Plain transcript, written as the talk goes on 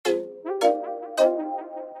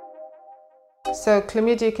So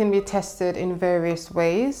chlamydia can be tested in various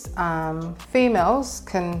ways. Females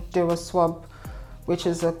can do a swab, which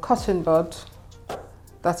is a cotton bud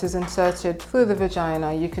that is inserted through the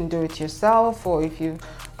vagina. You can do it yourself, or if you've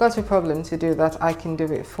got a problem to do that, I can do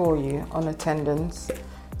it for you on attendance.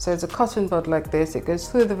 So it's a cotton bud like this. It goes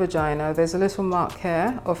through the vagina. There's a little mark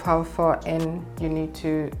here of how far in you need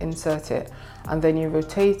to insert it, and then you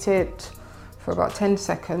rotate it for about 10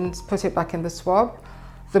 seconds, put it back in the swab.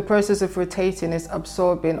 The process of rotating is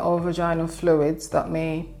absorbing all vaginal fluids that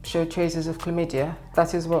may show traces of chlamydia.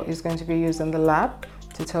 That is what is going to be used in the lab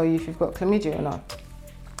to tell you if you've got chlamydia or not.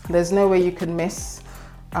 There's no way you can miss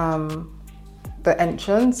the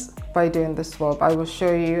entrance by doing the swab. I will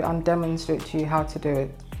show you and demonstrate to you how to do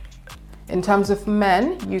it. In terms of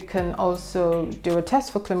men, you can also do a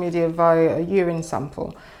test for chlamydia via a urine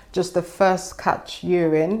sample. Just the first catch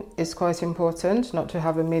urine is quite important, not to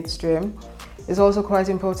have a midstream. It's also quite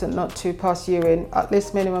important not to pass urine at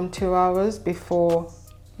least minimum 2 hours before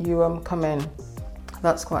you come in.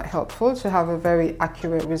 That's quite helpful to have a very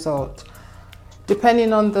accurate result.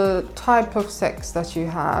 Depending on the type of sex that you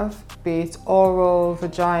have, be it oral,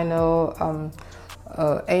 vaginal,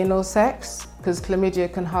 anal sex, because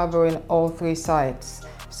chlamydia can harbor in all 3 sites.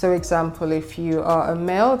 So example, if you are a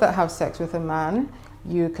male that have sex with a man,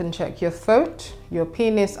 you can check your throat, your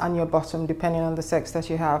penis and your bottom, depending on the sex that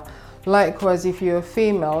you have. Likewise, if you're a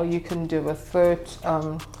female, you can do a throat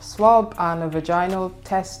swab and a vaginal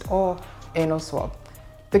test or anal swab.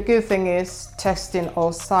 The good thing is testing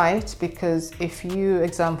all sites, because if you,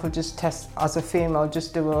 example, just test as a female,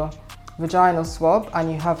 just do a vaginal swab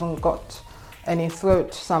and you haven't got any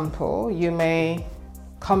throat sample, you may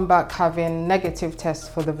come back having negative tests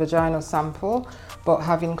for the vaginal sample, but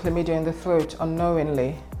having chlamydia in the throat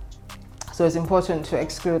unknowingly. So it's important to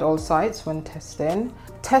exclude all sites when testing.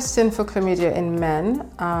 Testing for chlamydia in men,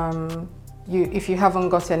 if you haven't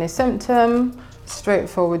got any symptom,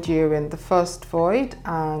 straightforward urine, the first void,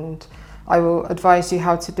 and I will advise you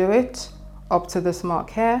how to do it up to this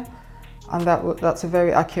mark here, and that's a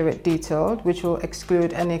very accurate detail which will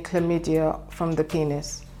exclude any chlamydia from the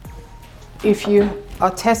penis. If you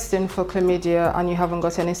are testing for chlamydia and you haven't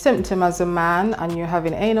got any symptom as a man and you're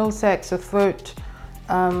having anal sex or throat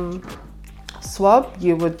swab,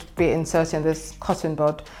 you would be inserting this cotton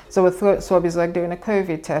bud. So a throat swab is like doing a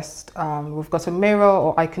COVID test. We've got a mirror,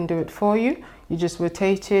 or I can do it for you. You just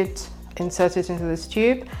rotate it, insert it into this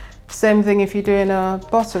tube. Same thing if you're doing a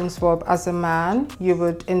bottom swab as a man, you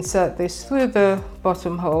would insert this through the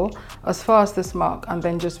bottom hole as far as this mark and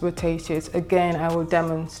then just rotate it. Again, I will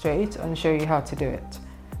demonstrate and show you how to do it.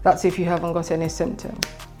 That's if you haven't got any symptom.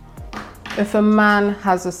 If a man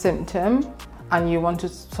has a symptom and you want to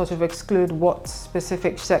sort of exclude what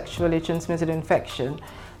specific sexually transmitted infection,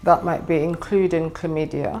 that might be including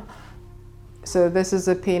chlamydia. So this is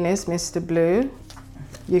a penis, Mr. Blue.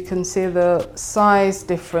 You can see the size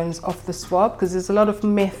difference of the swab, because there's a lot of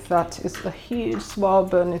myth that it's a huge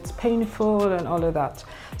swab and it's painful and all of that.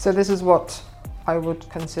 So this is what I would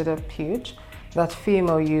consider huge, that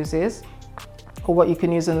female uses, or what you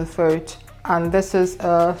can use in the throat. And this is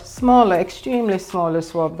a smaller, extremely smaller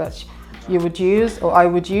swab that you would use, or I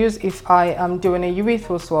would use if I am doing a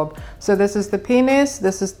urethral swab. So this is the penis,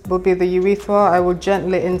 will be the urethra. I will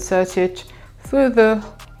gently insert it through the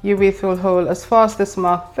urethral hole as far as this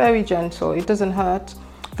mark, very gentle, it doesn't hurt.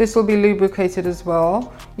 This will be lubricated as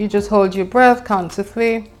well. You just hold your breath, count to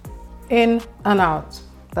 3, in and out.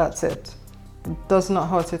 That's it. It does not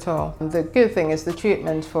hurt at all. The good thing is the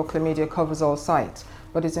treatment for chlamydia covers all sites,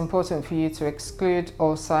 but it's important for you to exclude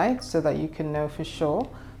all sites so that you can know for sure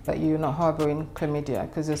that you're not harboring chlamydia,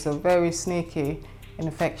 because it's a very sneaky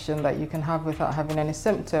infection that you can have without having any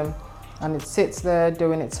symptom, and it sits there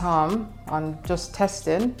doing its harm. And just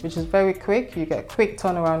testing, which is very quick, you get quick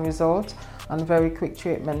turnaround results and very quick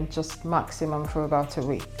treatment, just maximum for about a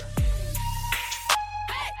week.